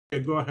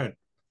Okay, go ahead.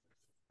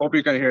 Hope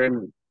you can hear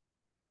me.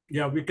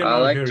 Yeah, we can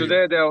now Like hear you.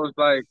 today there was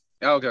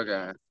okay,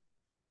 okay.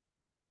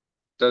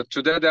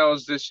 Today there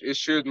was this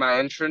issue with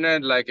my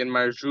internet. Like in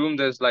my room,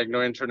 there's like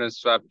no internet,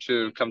 so I have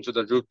to come to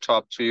the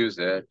rooftop to use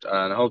it.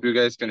 And I hope you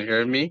guys can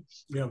hear me.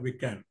 Yeah, we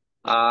can.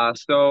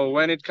 So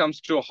when it comes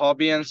to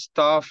hobby and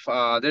stuff,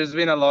 there's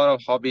been a lot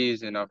of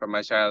hobbies, from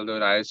my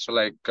childhood. I used to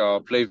like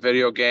play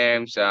video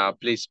games,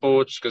 play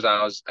sports because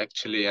I was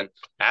actually an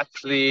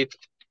athlete.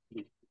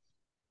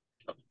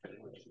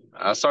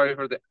 Sorry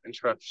for the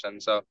interruption.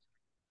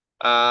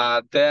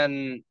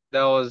 Then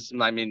there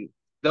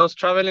was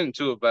traveling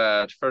too,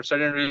 but for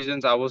certain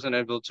reasons, I wasn't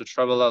able to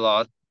travel a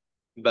lot.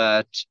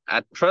 But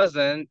at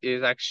present,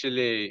 is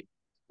actually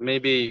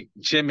maybe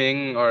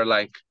gymming or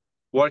like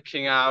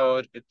working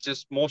out. It's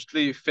just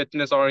mostly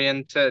fitness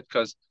oriented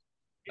because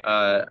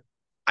uh,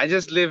 I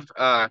just live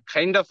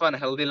kind of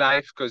unhealthy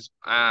life because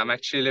I'm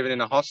actually living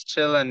in a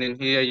hostel, and in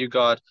here you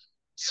got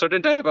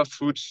certain type of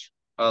foods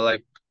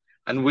like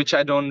and which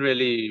I don't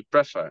really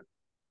prefer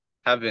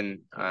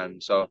having,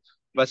 and so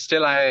but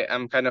still I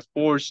am kind of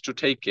forced to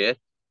take it.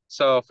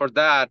 So for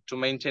that, to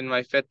maintain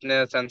my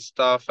fitness and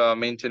stuff,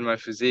 maintain my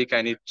physique,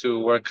 I need to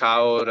work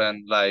out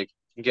and like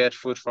get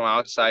food from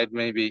outside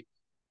maybe.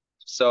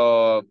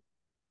 So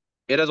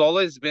it has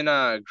always been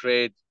a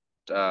great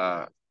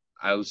uh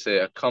I would say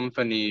a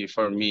company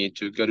for me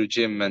to go to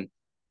gym and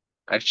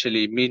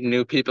actually meet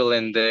new people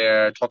in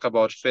there, talk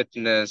about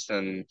fitness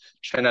and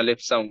trying to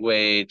lift some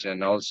weight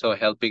and also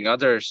helping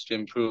others to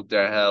improve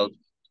their health.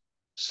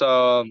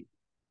 So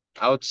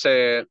I would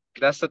say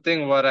that's the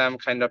thing what I'm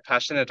kind of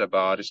passionate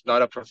about. It's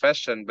not a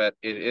profession, but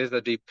it is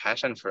a deep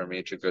passion for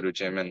me to go to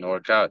gym and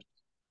work out.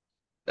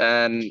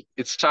 And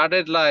it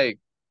started like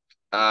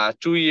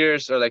 2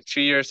 years or like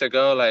 3 years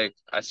ago. Like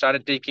I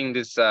started taking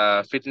this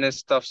fitness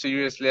stuff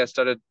seriously. I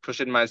started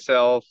pushing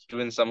myself,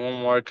 doing some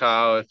home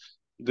workout,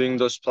 doing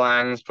those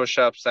planks,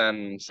 push-ups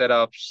and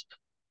sit-ups.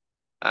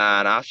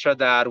 And after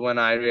that, when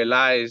I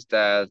realized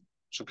that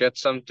to get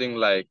something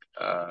like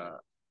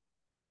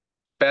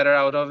better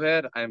out of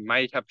it, I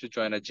might have to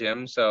join a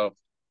gym. So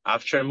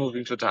after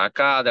moving to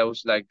Dhaka, there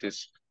was like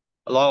this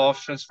a lot of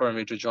options for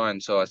me to join.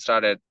 So I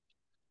started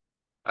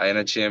in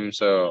a gym.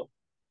 So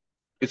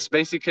it's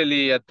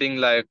basically a thing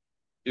like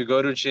you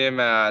go to gym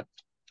at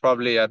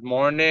probably at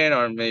morning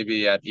or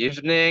maybe at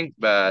evening.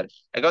 But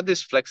I got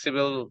this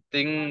flexible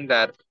thing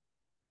that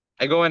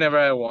I go whenever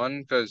I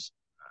want because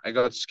I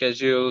got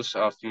schedules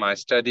of my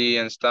study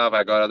and stuff.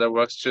 I got other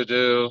works to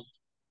do.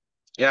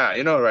 Yeah,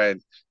 right.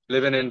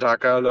 Living in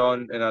Dhaka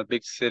alone in a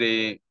big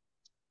city,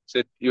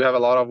 so you have a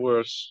lot of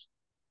works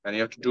and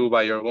you have to do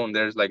by your own.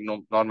 There's like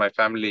no not my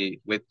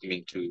family with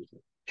me to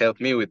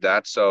help me with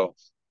that. So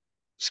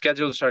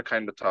schedules are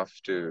kind of tough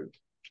to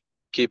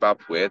keep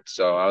up with.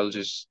 So I'll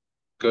just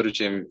go to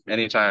gym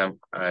anytime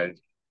I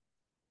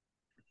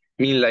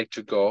mean like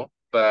to go.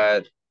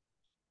 But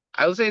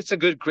I would say it's a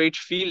great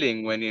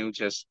feeling when you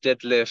just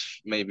deadlift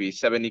maybe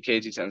 70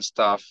 kgs and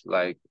stuff.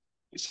 Like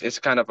it's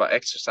kind of an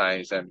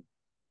exercise and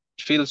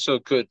it feels so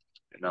good,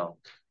 you know.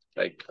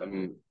 Like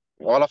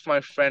all of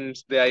my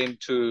friends they are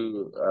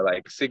into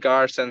like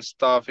cigars and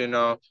stuff,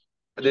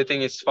 they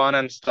think it's fun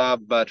and stuff,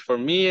 but for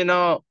me,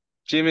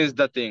 gym is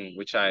the thing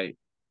which I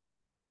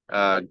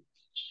uh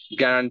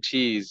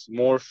guarantees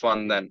more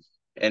fun than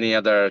any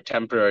other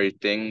temporary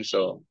thing.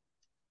 So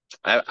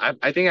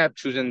I think I've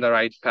chosen the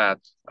right path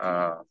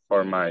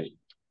for my,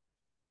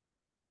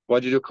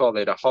 what do you call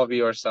it, a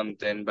hobby or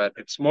something, but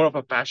it's more of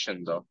a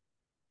passion though.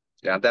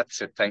 Yeah,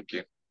 that's it. Thank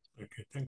you. Okay, thank